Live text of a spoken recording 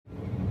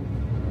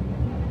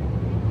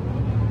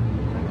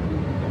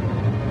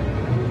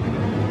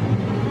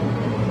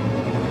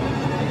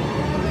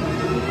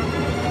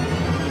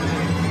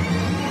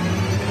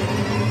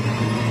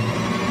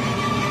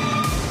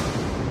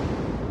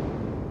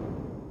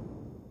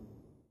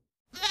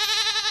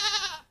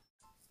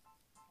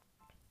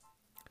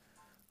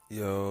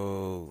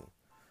Yo,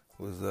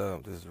 what's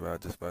up? This is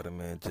Roger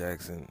Spider-Man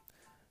Jackson.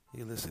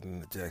 You're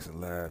listening to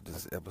Jackson Live. This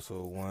is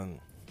episode 1.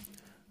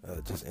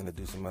 Just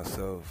introducing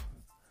myself.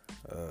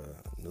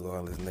 New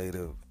Orleans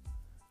native.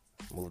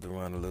 Moved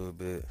around a little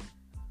bit.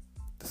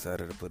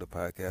 Decided to put a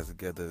podcast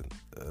together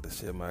to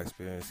share my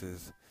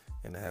experiences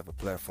and to have a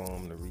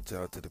platform to reach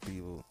out to the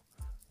people.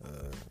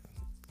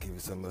 Give you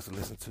something else to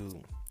listen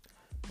to.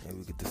 And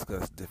we could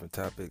discuss different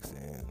topics.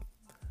 And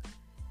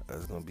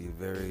it's going to be a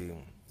very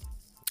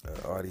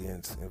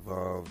audience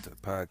involved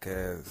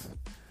podcast.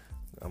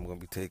 I'm going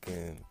to be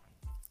taking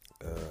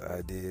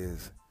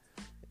ideas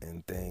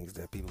and things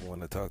that people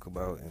want to talk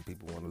about and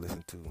people want to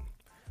listen to,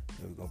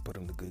 and we're going to put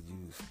them to good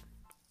use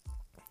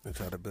and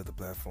try to build a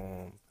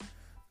platform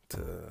to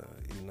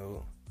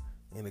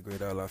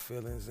integrate all our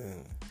feelings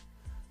and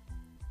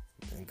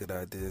good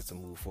ideas to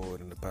move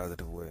forward in a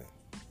positive way.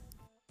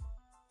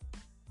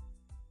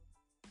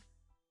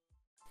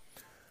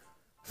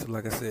 So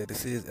like I said,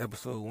 this is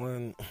episode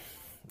 1.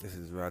 This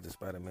is Roger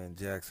Spider-Man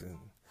Jackson.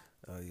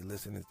 You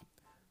listening?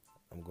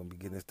 I'm going to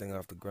be getting this thing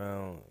off the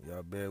ground.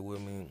 Y'all bear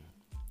with me.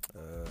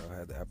 I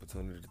had the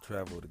opportunity to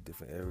travel to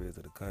different areas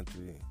of the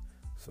country.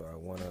 So I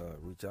want to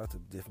reach out to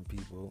different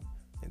people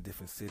in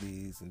different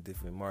cities and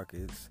different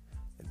markets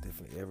and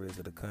different areas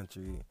of the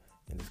country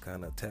and just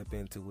kind of tap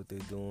into what they're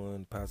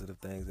doing, positive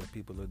things that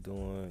people are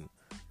doing,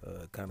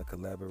 kind of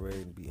collaborate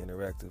and be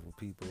interactive with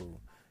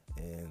people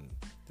and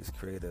just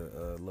create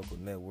a local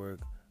network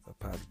of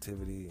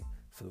positivity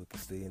so we can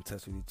stay in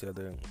touch with each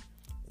other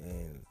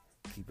and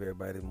keep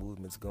everybody's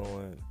movements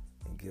going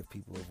and give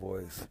people a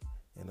voice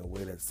in a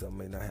way that some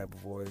may not have a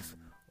voice,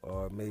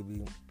 or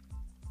maybe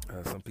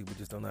some people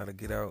just don't know how to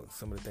get out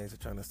some of the things they're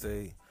trying to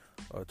say,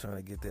 or trying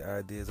to get their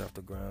ideas off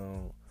the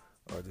ground,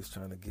 or just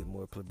trying to get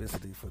more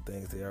publicity for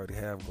things they already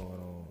have going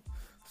on.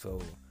 So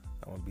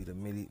I want to be the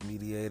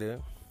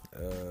mediator,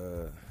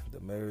 the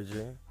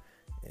merger,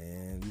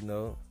 and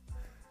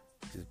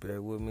just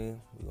bear with me.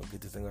 We're going to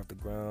get this thing off the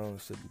ground.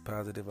 It should be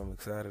positive. I'm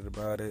excited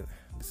about it.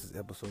 This is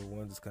episode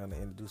 1, just kind of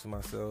introducing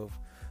myself,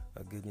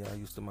 getting y'all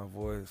used to my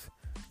voice,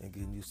 and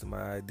getting used to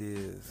my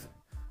ideas.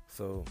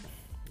 So,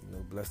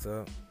 bless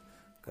up.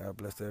 God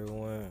bless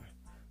everyone.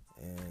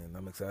 And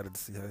I'm excited to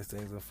see how these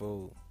things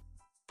unfold.